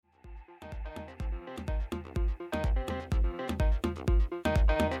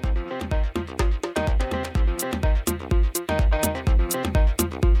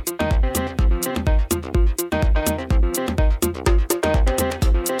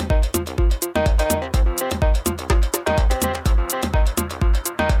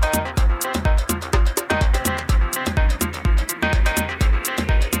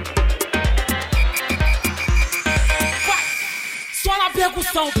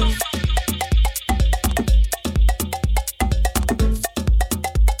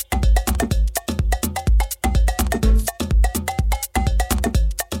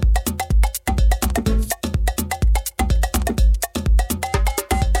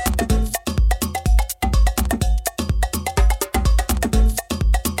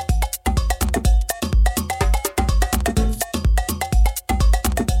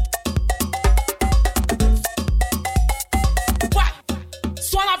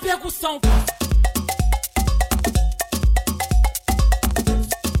percussão.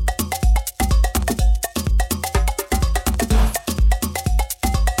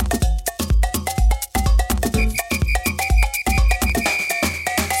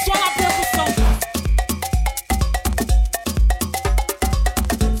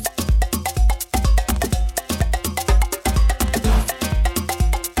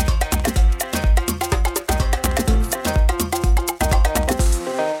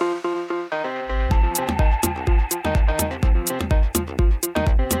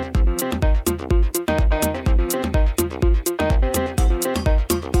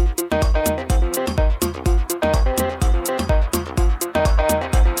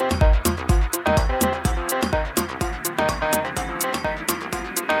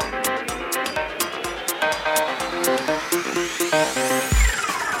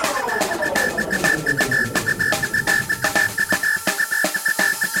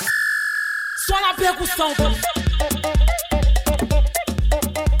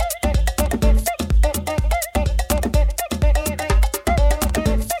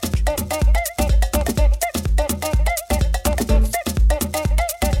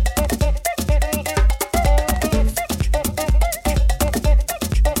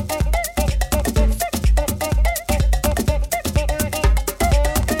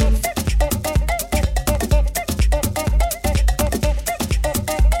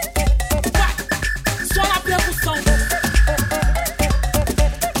 Só na percussão.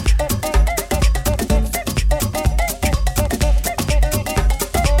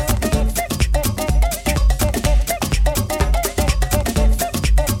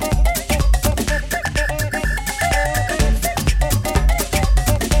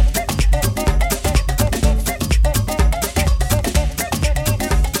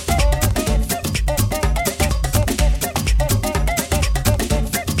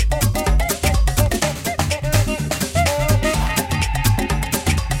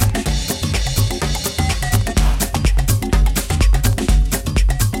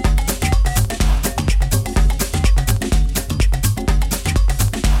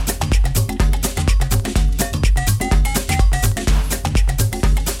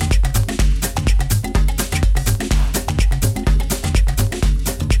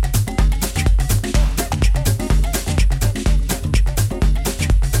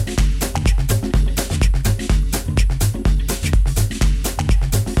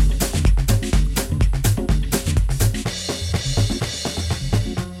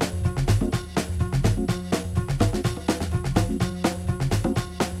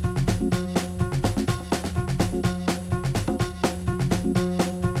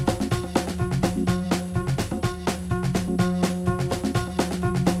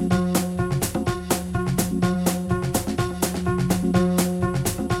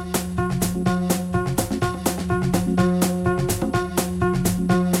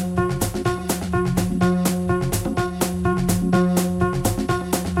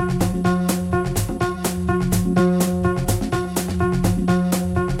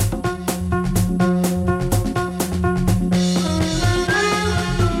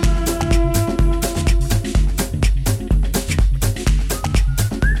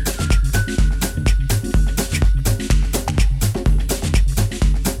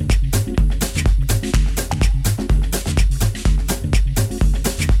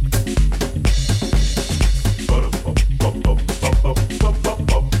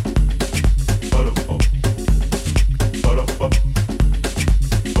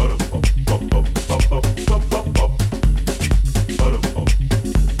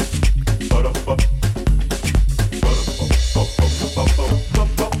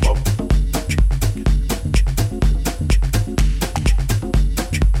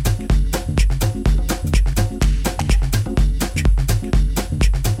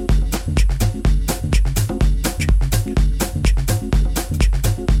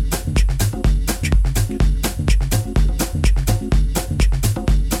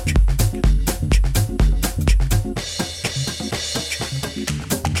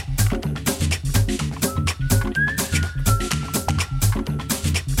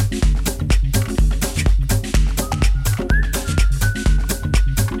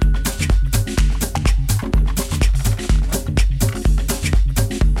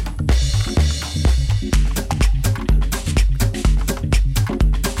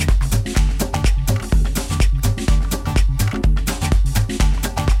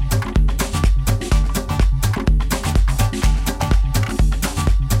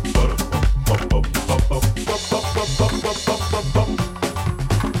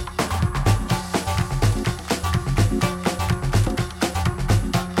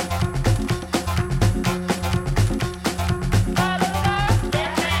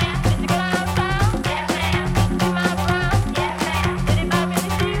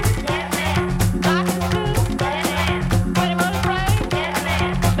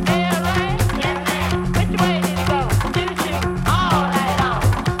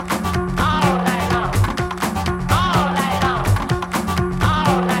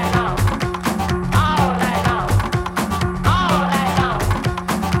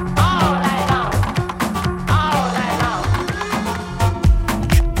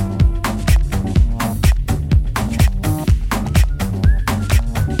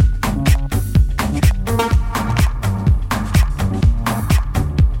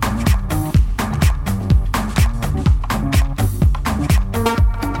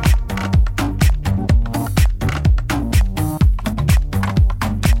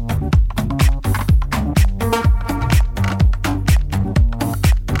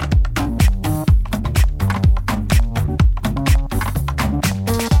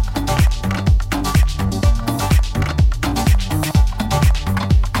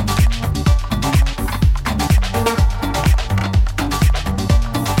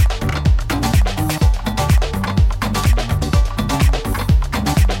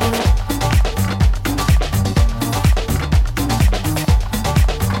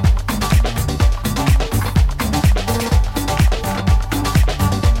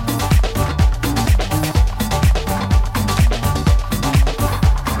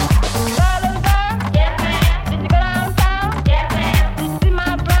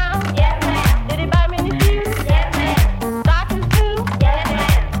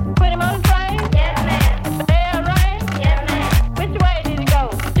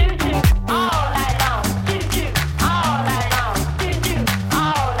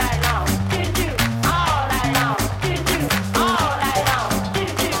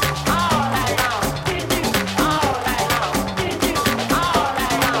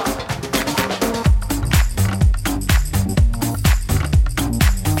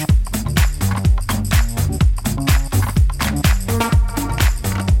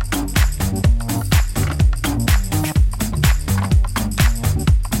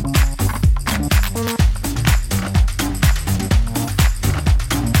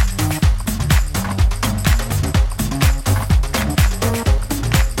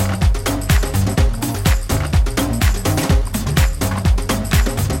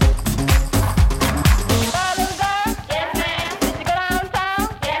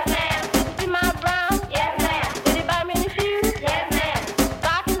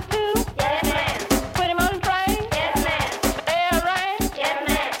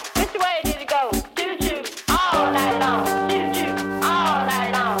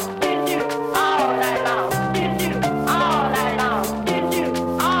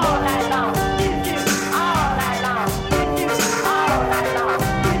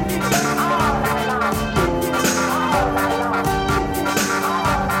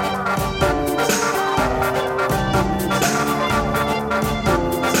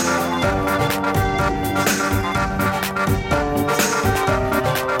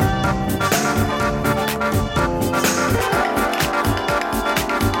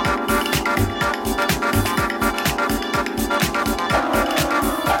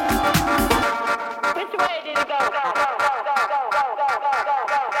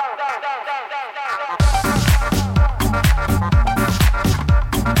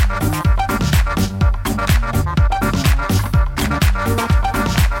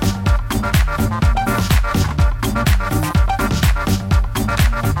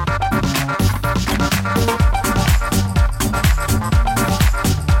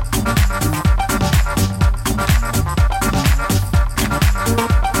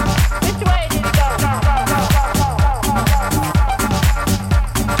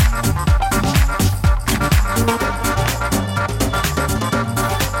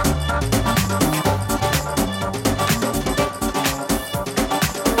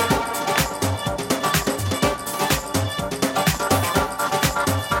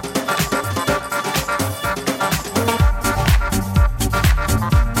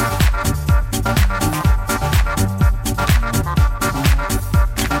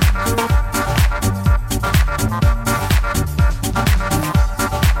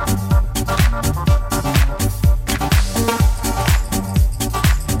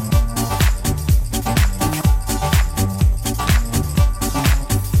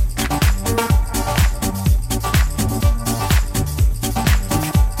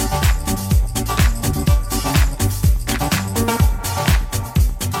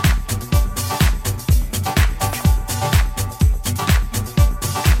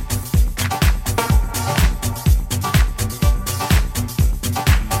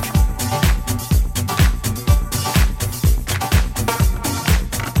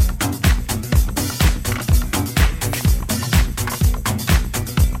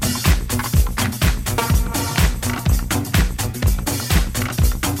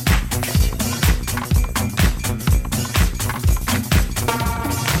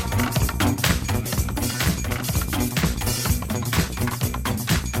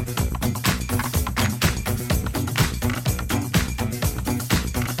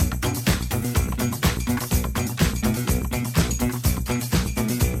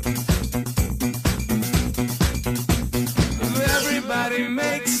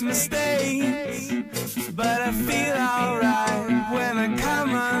 makes mistakes, but I feel alright when I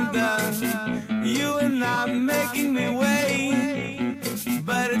come undone. You are not making me wait,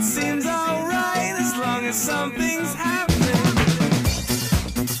 but it seems alright as long as something's happening.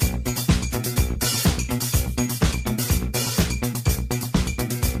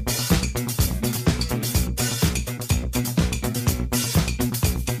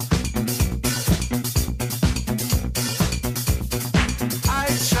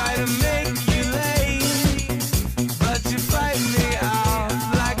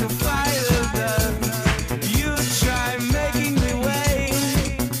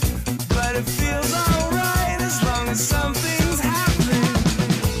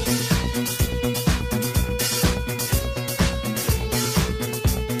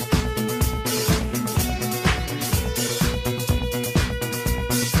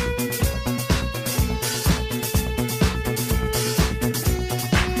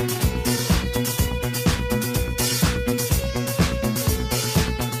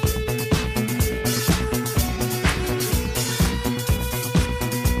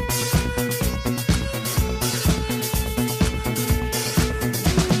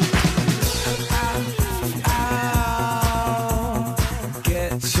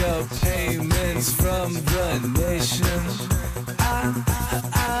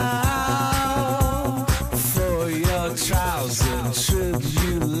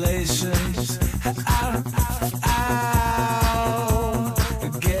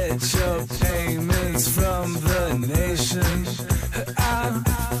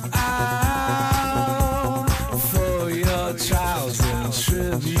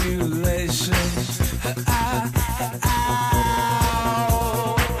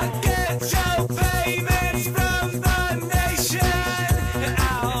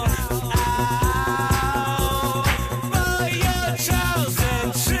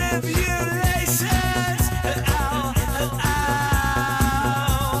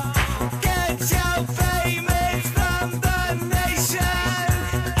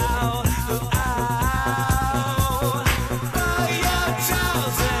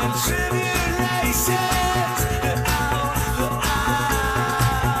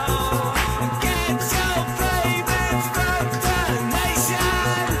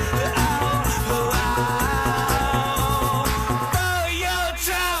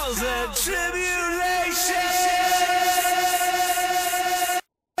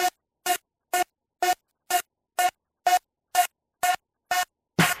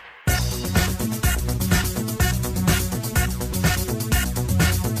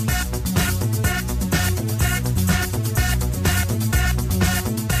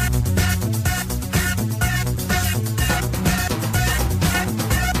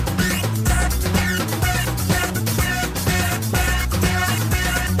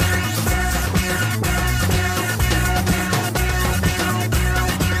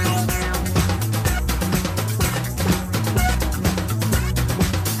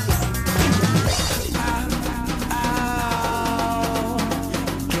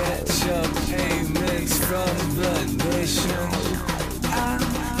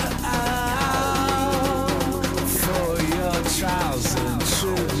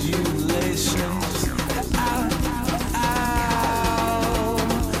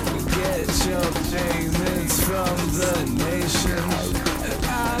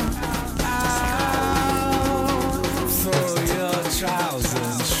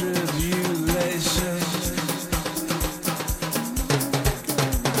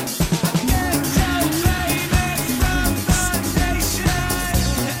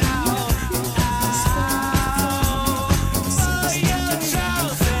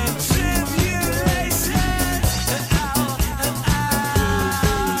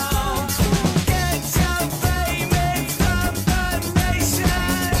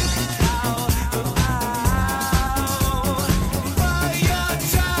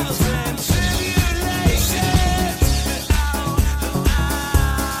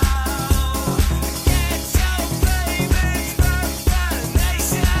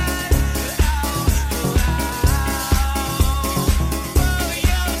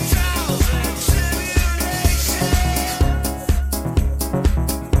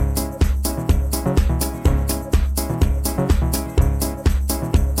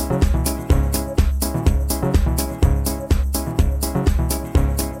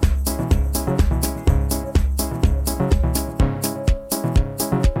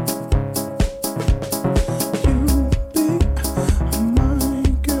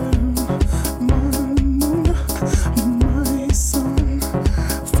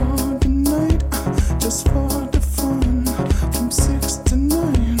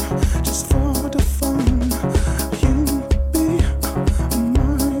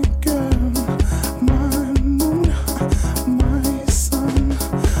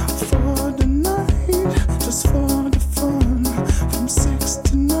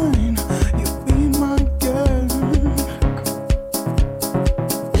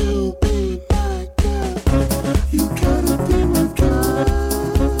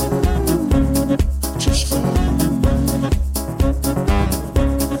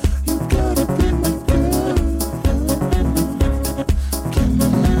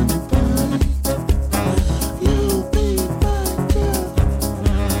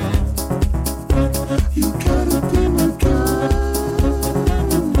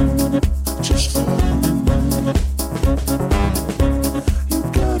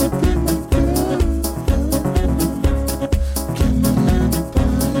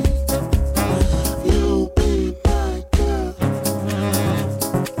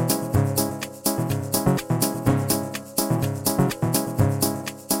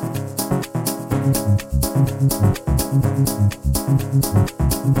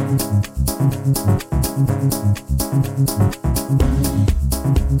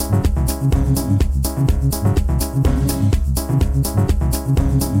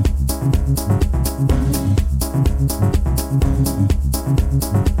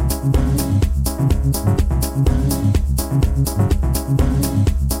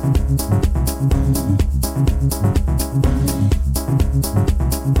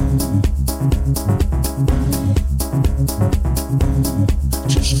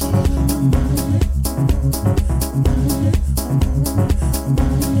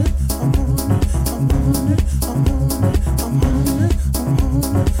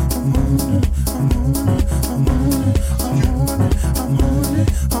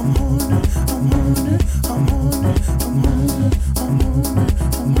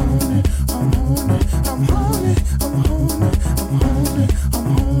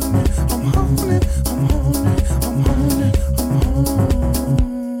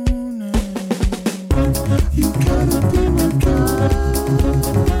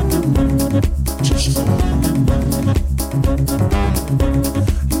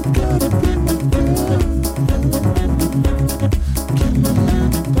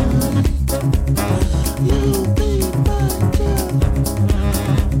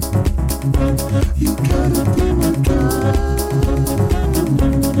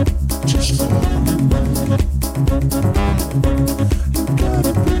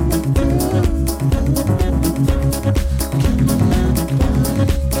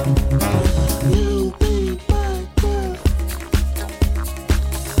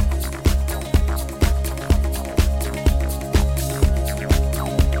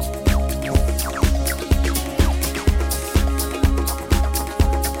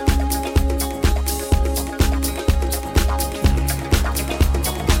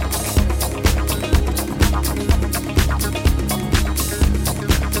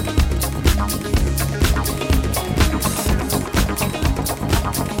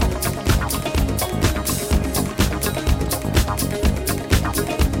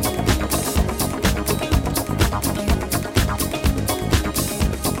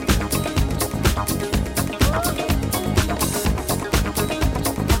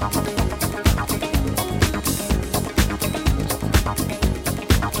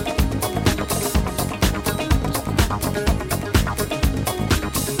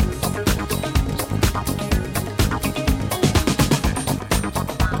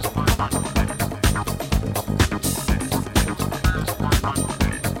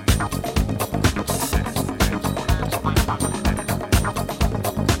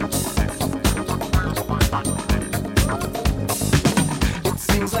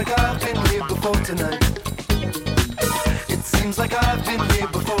 Tonight. It seems like I've been here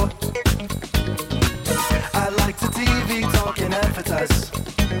before. I like the TV talk and advertise.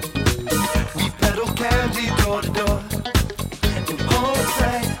 We peddle candy door to door. And hold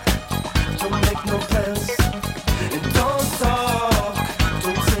tight, don't make no plans. And don't talk,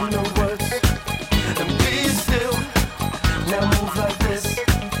 don't say no words. And be still, now move like this.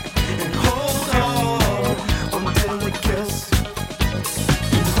 And hold on until it kills.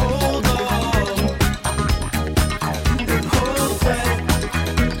 And hold on. Hold tight.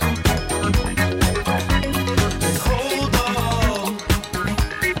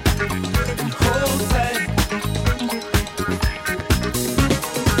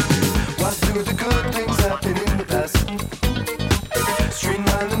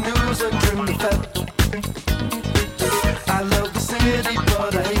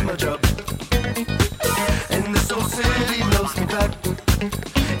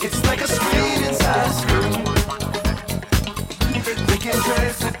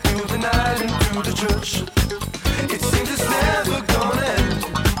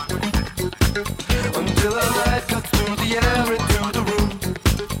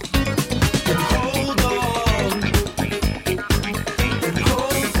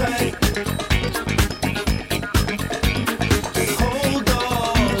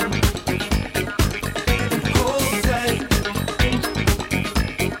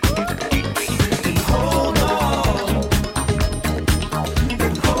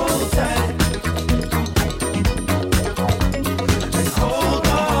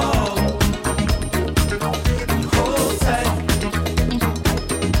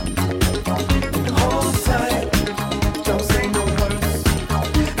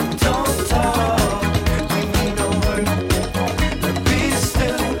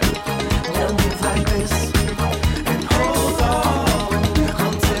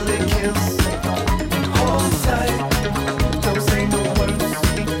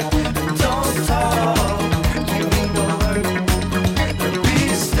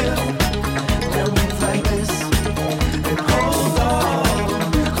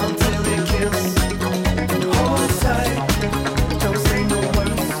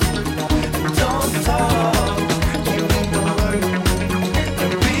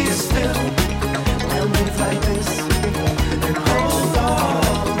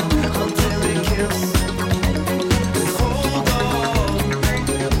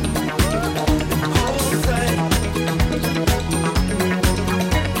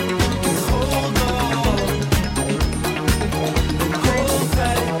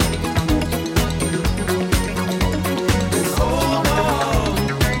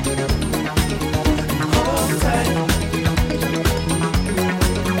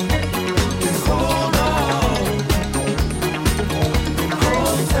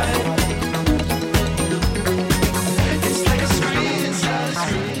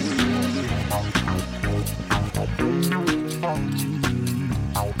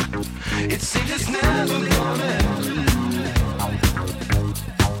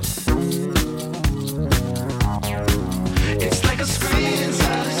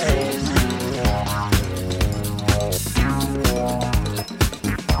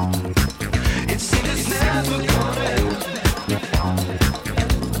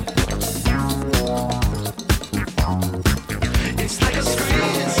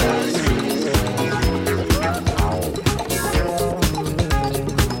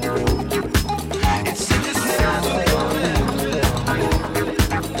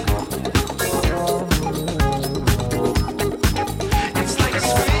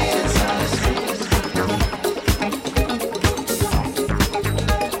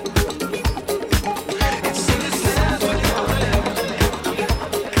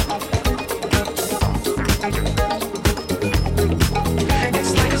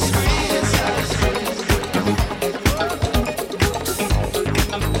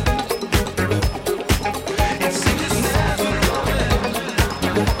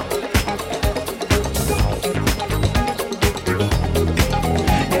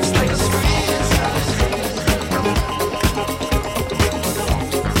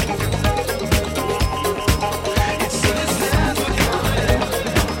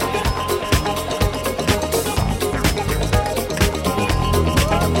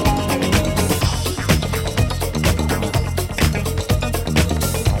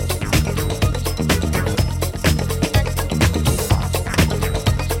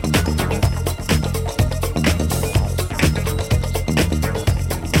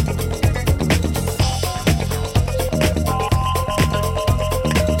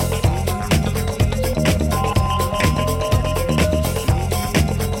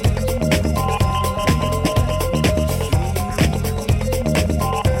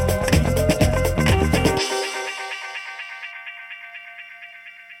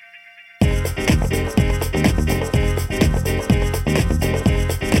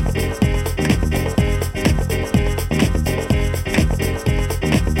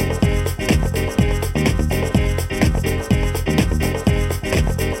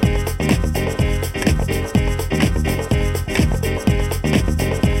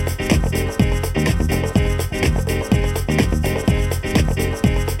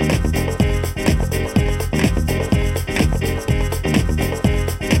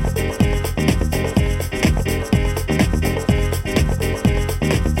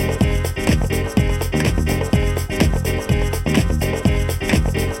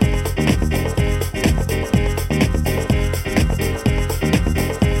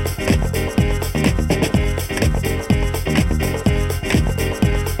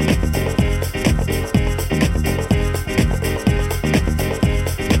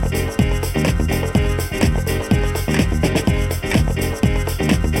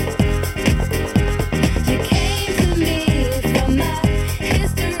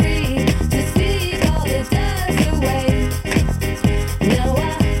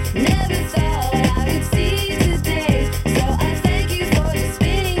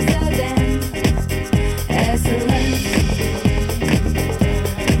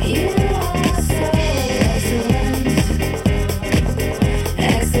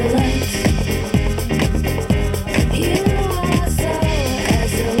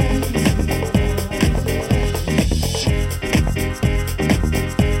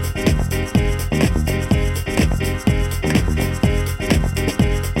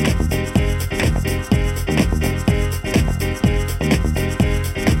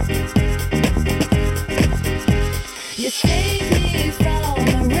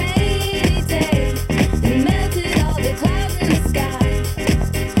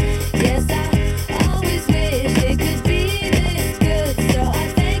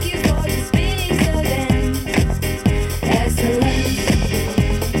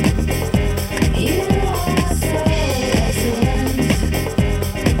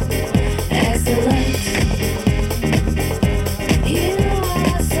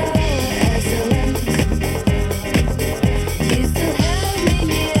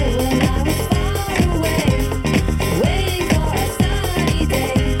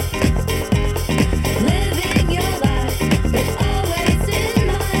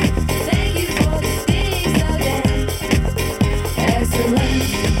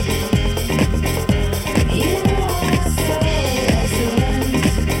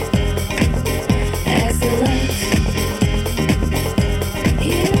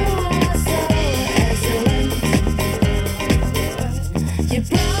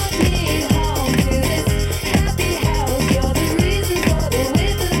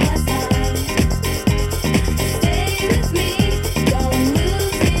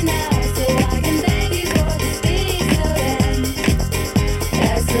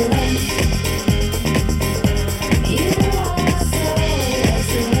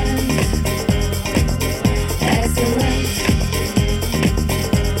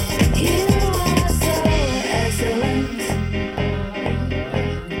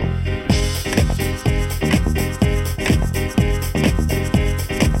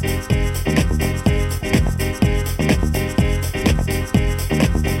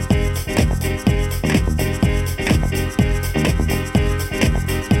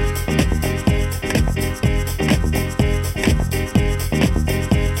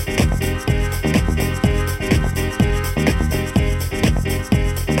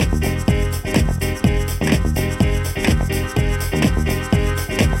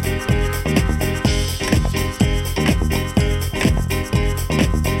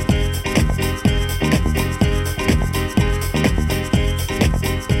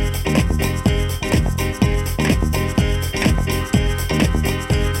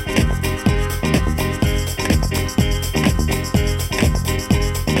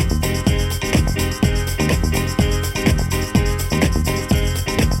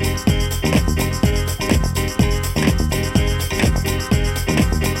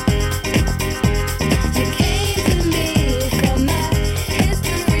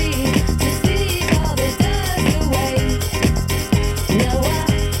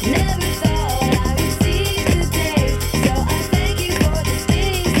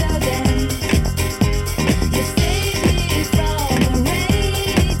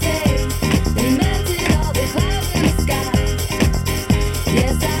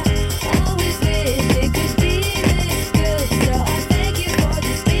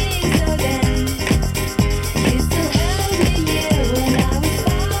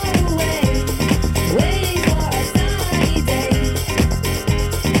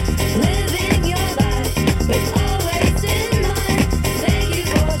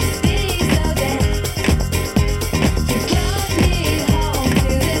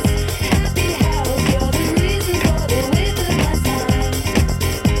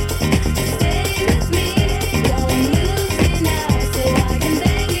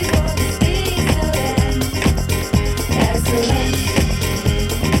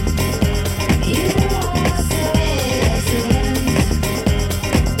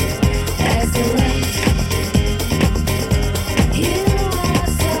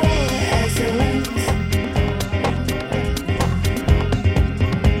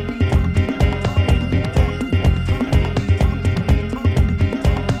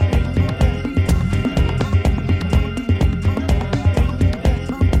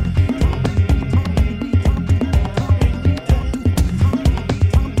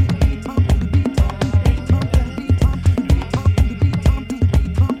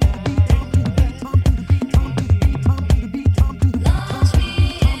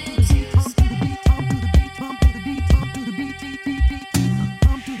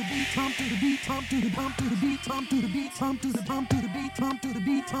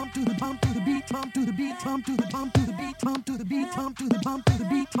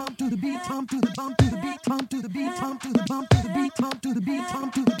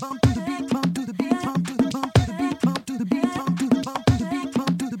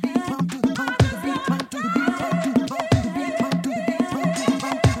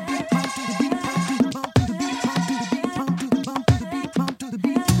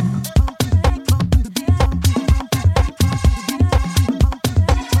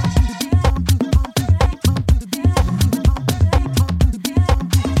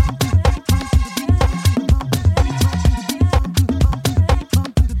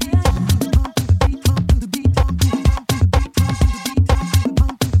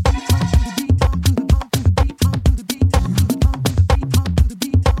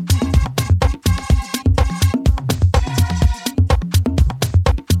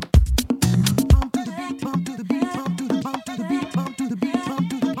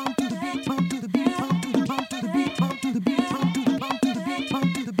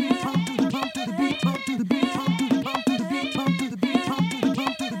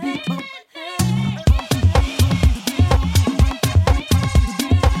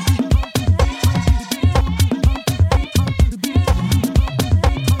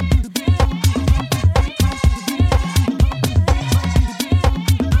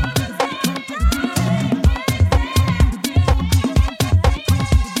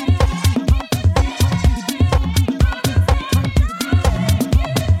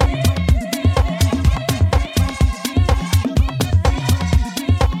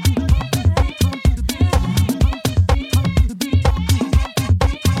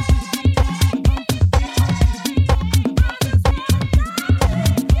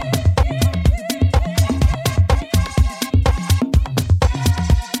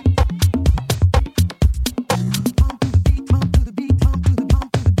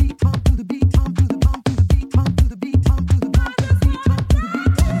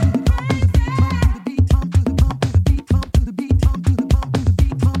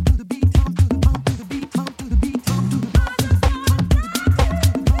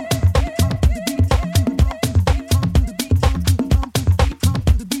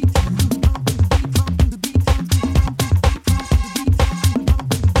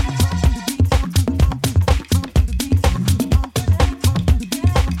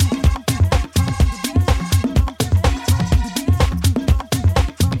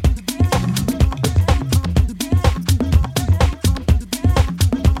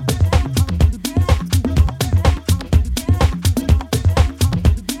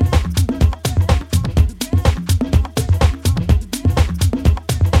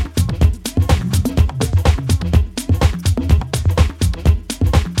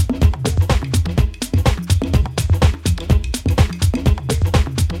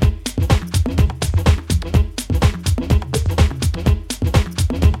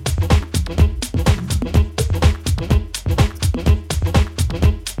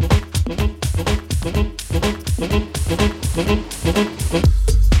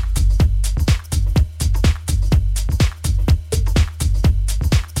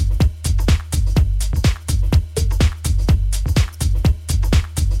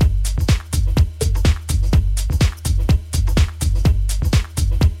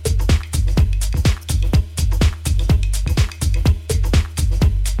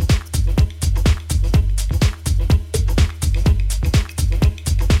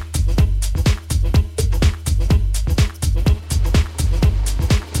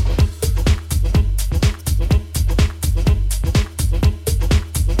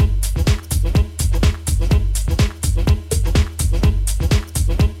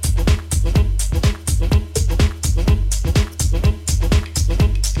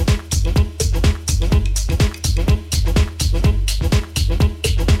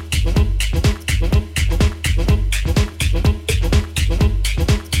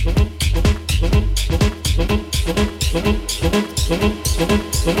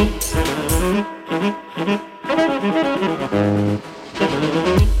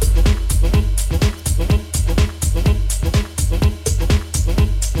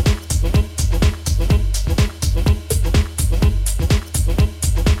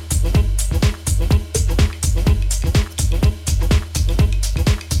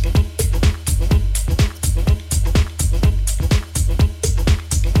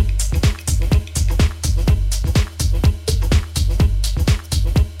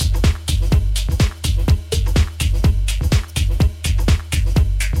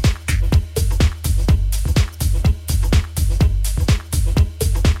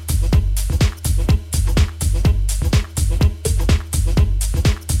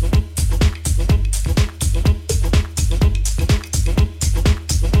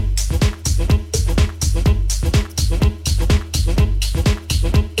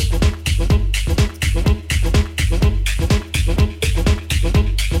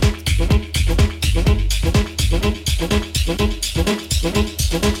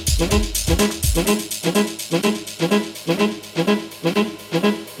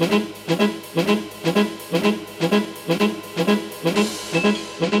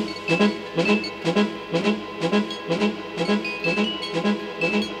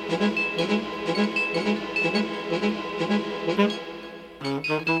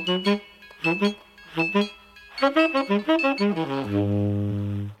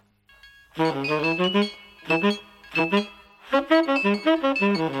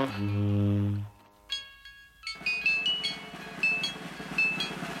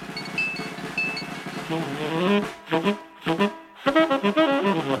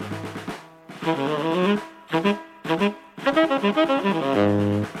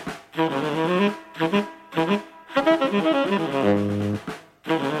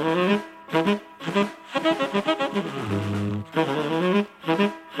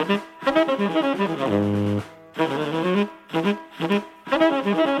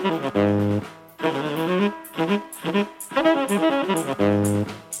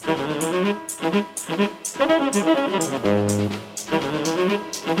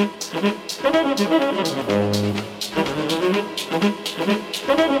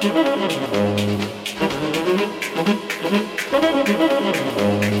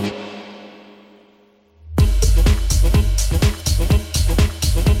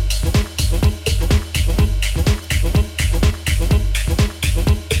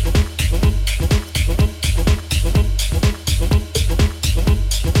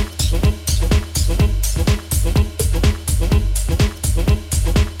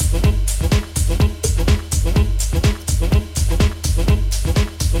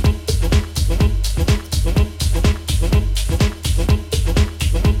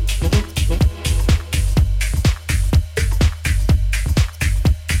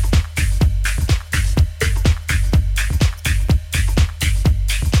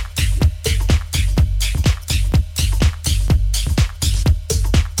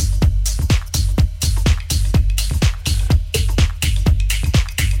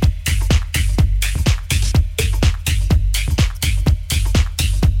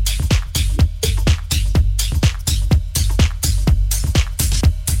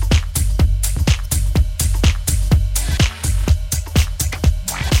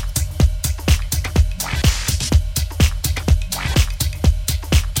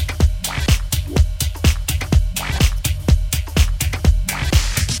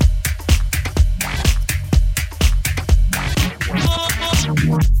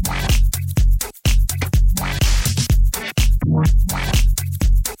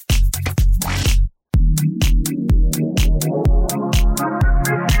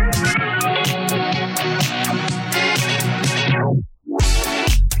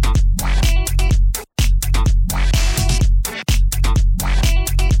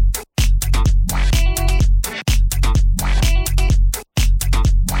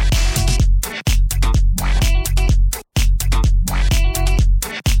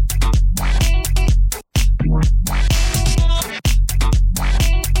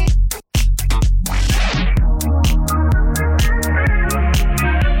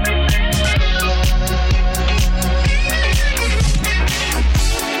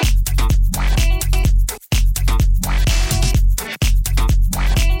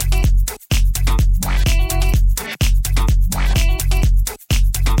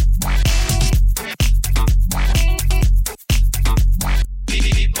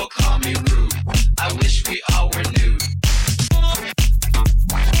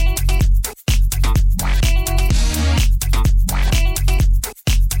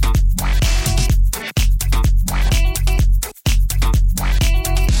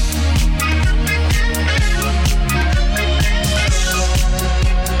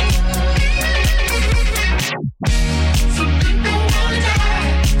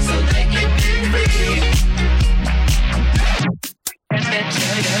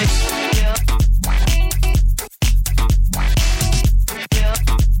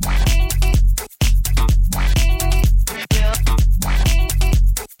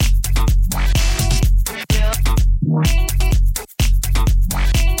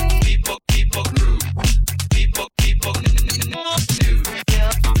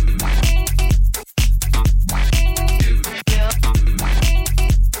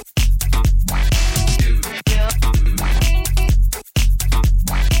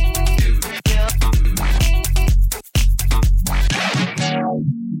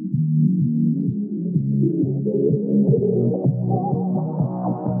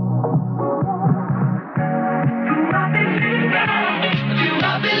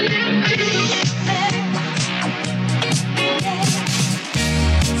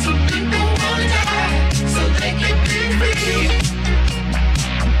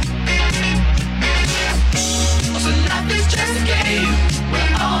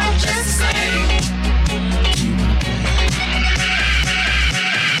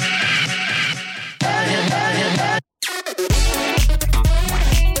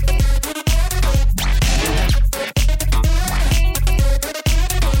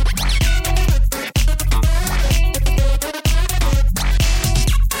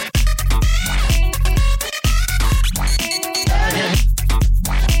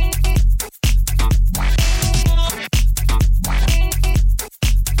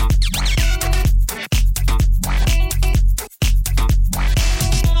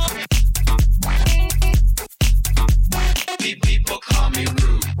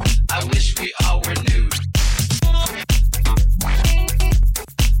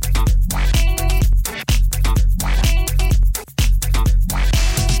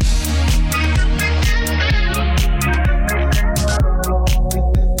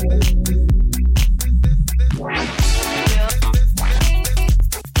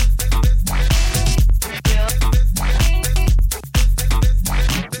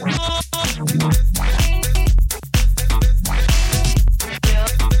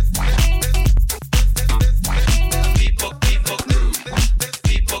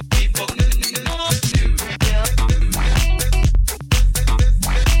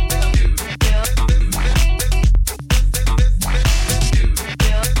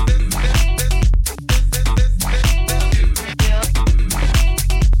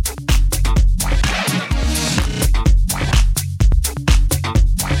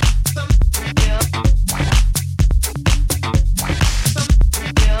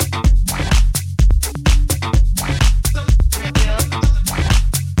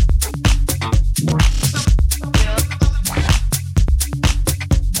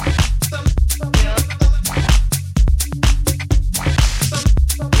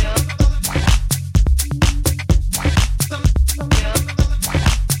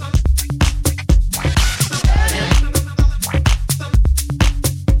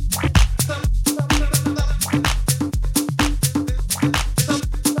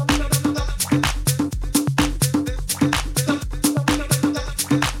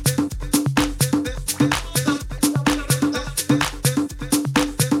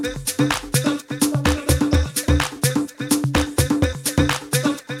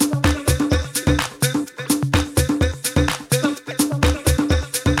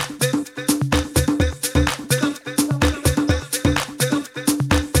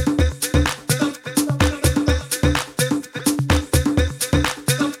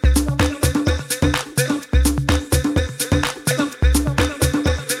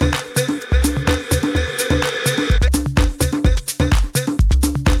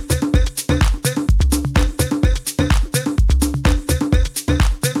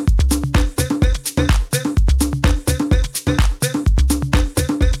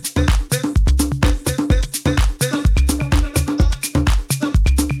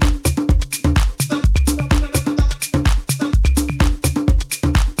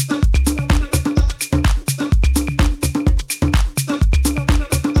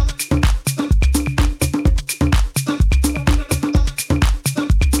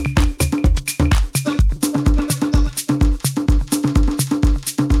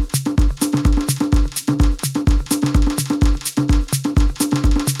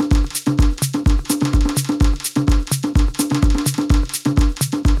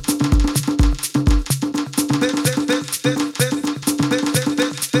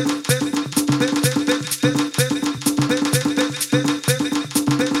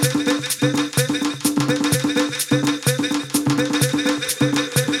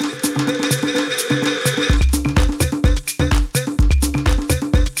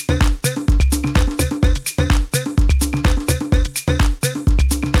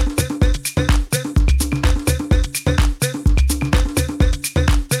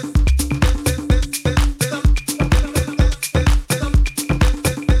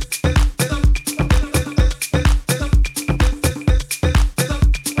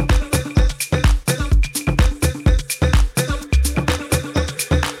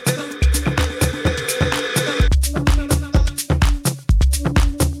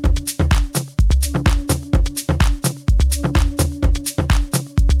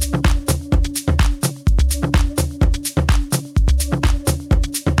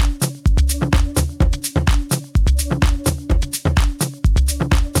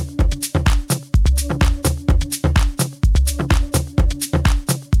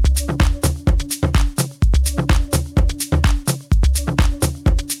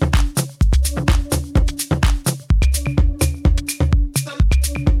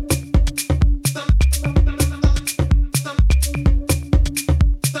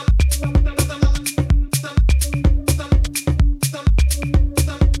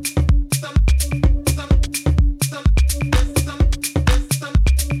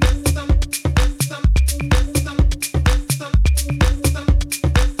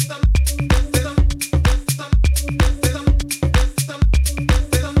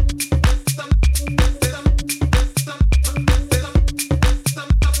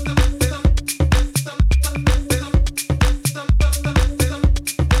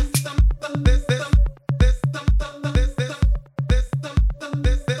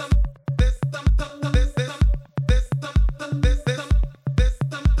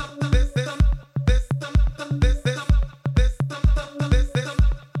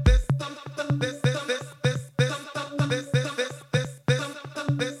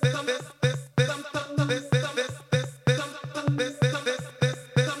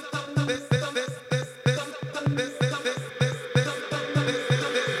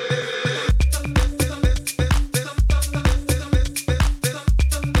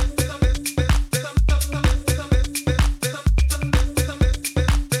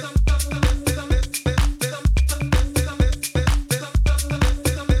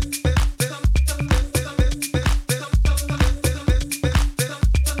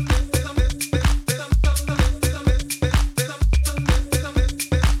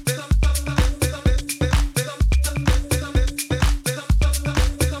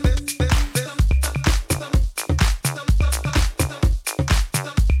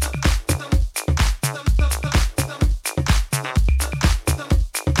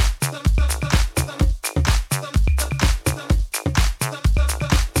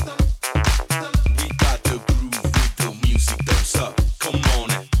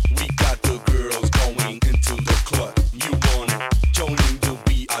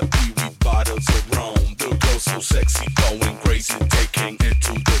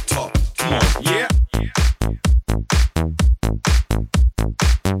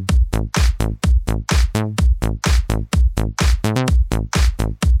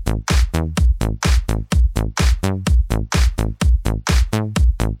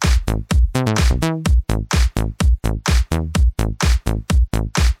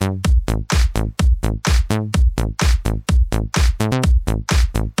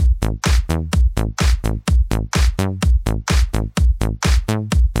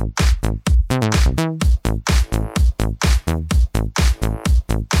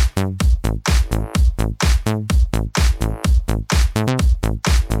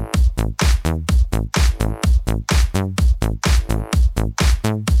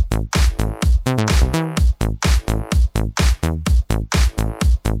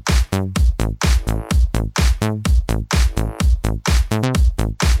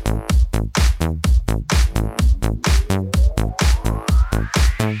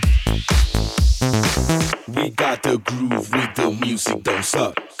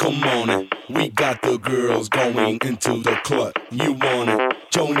 Come on in. We got the girls going into the club. You want it?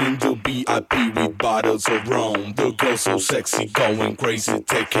 Joining the VIP with bottles of rum. The girls so sexy, going crazy,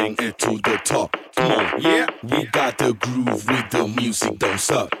 taking it to the top. Come on, yeah. We got the groove with the music, don't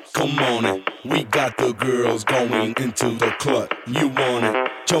suck. Come on in. We got the girls going into the club. You want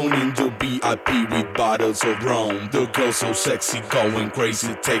it? Joining the VIP with bottles of rum. The girls so sexy, going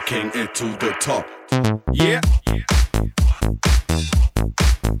crazy, taking it to the top. Yeah.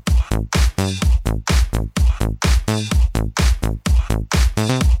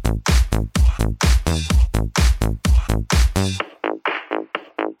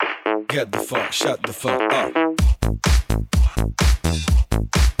 Get the fuck, shut the fuck up.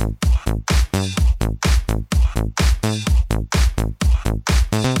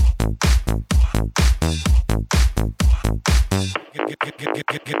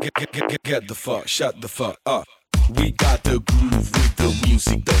 Get the fuck, shut the fuck up. We got the groove with the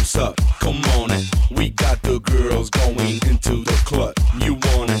music, don't suck. Come on in. We got the girls going into the club. You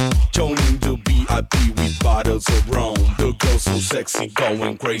want it? Joining the VIP with bottles of rum. The girls so sexy,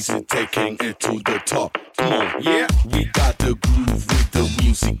 going crazy, taking it to the top. Come on, yeah. We got the groove with the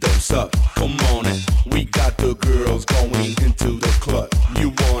music, don't suck. Come on in. We got the girls going into the club. You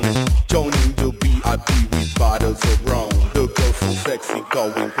want it? Joining the VIP with bottles of rum. The girls so sexy,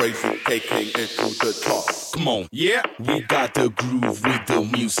 going crazy, taking it to the top. Come on, yeah. We got the groove with the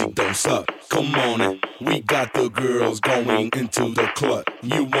music, don't suck. Come on in. We got the girls going into the club.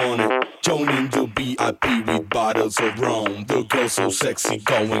 You want it? Joining the VIP with bottles of rum. The girls so sexy,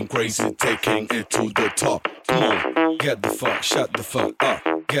 going crazy, taking it to the top. Come on, get the fuck, shut the fuck up.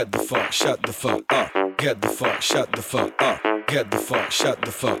 Get the fuck, shut the fuck up. Get the fuck, shut the fuck up. Get the fuck, shut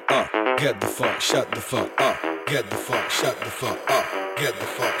the fuck up. Get the fuck, shut the fuck up. Get the fuck, shut the fuck up. Get the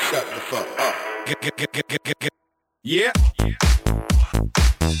fuck, shut the fuck up. Get. Yeah.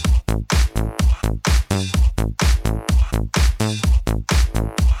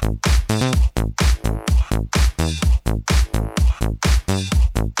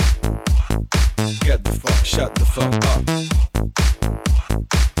 Get the fuck, shut the fuck up.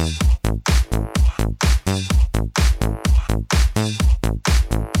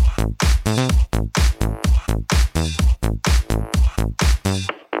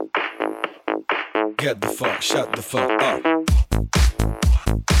 Get the fuck, shut the fuck up.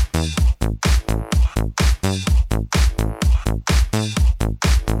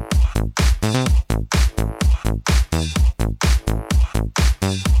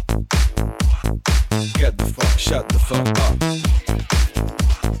 Get the fuck, shut the fuck up.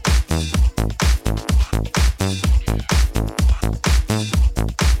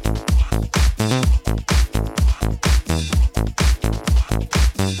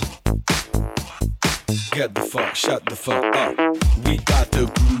 Get the fuck, shut the fuck up. We got the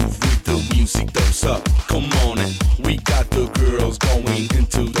groove with the music, don't suck. Come on in. We got the girls going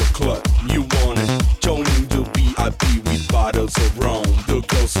into the club. You want it? Joining the VIP with bottles of rum. The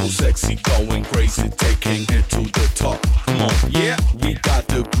girls so sexy, going crazy, taking it to the top. Come on, yeah. We got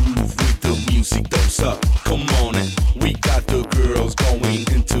the groove with the music, don't suck. Come on in. We got the girls going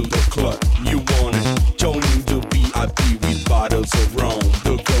into the club. You want it? Joining the VIP with bottles of rum.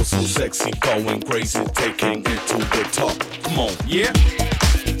 The girls so sexy, going crazy, taking it to the top. Come on, yeah.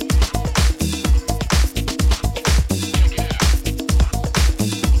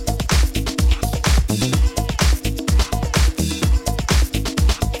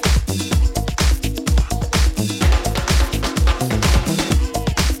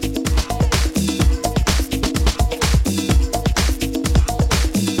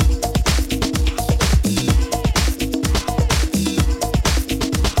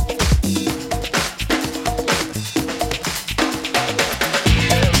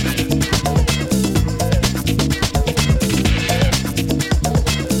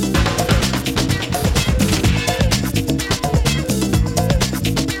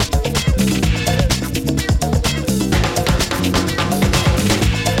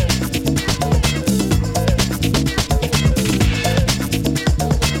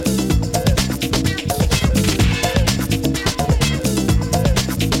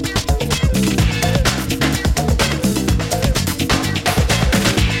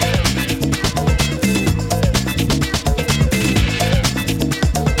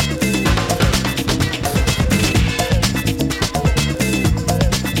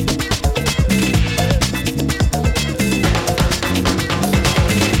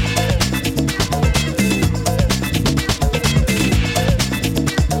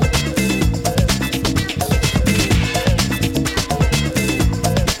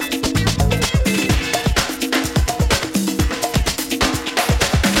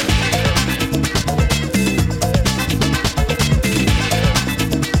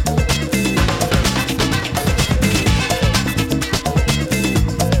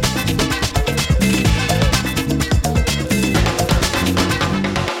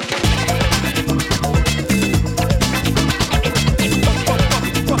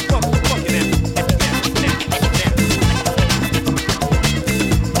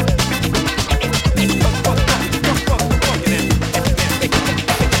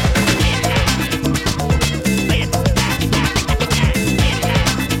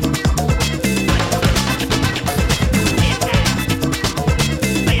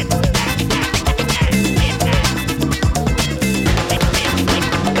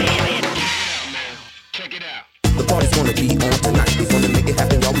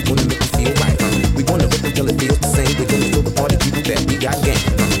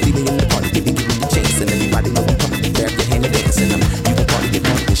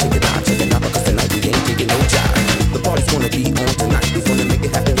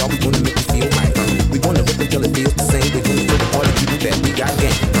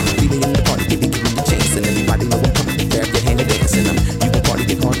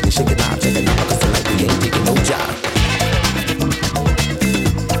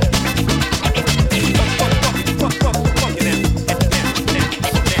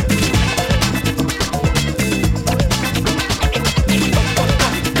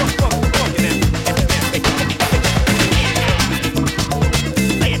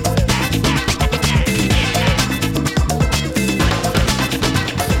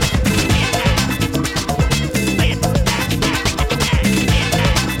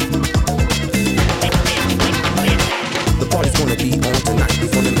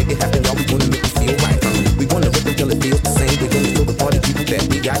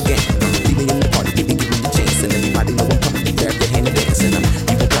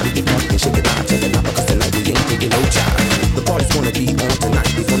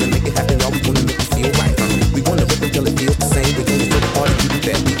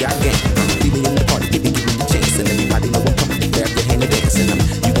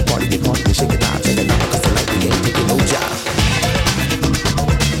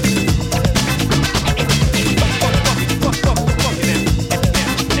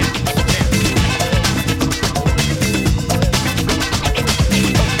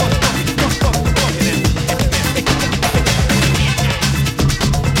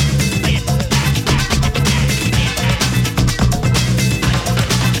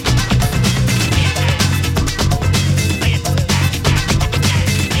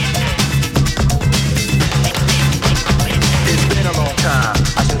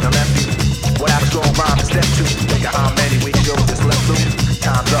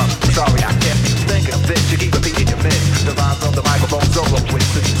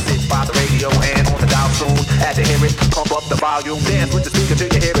 if you sit by the radio and on the dial soon. As you hear it, pump up the volume, dance with the speaker till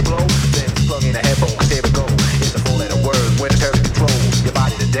you hear it blow. Then plug in a headphone, cause here it go. It's a four-letter word when it's heard to control your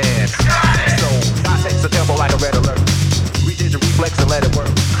body to dance. So, I takes the tempo like a red alert. Reach into reflex and let it work.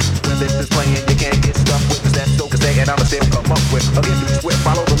 When this is playing, you can't get stuck with the steps, so cause and I'ma still come up with a get to be swift,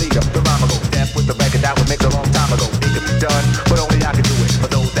 follow the leader, the rhyme go. Dance with the record that was mixed a long time ago. It could be done, but only I can do it. For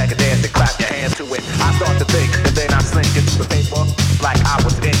those that can dance and clap your hands to it. I start to think, and then I slink into the paper like I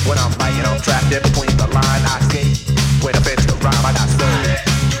was in. When I'm writing, I'm trapped in between the line. I skate when I finish the rhyme. I got soul.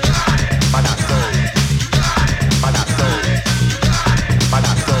 I got soul. I got soul. I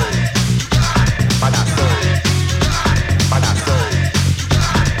got soul. I got soul. I got soul.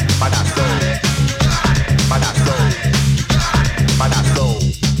 I got soul. I got soul. I got soul.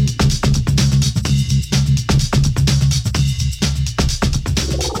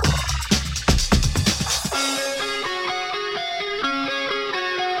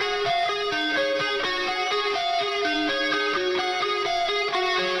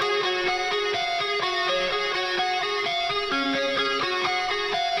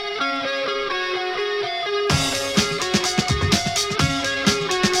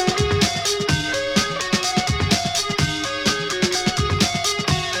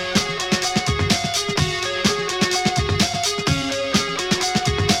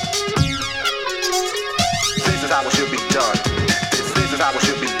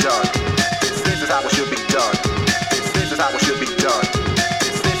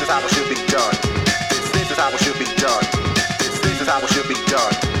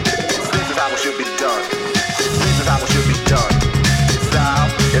 This is how it should be done. This style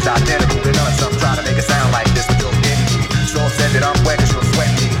is identical.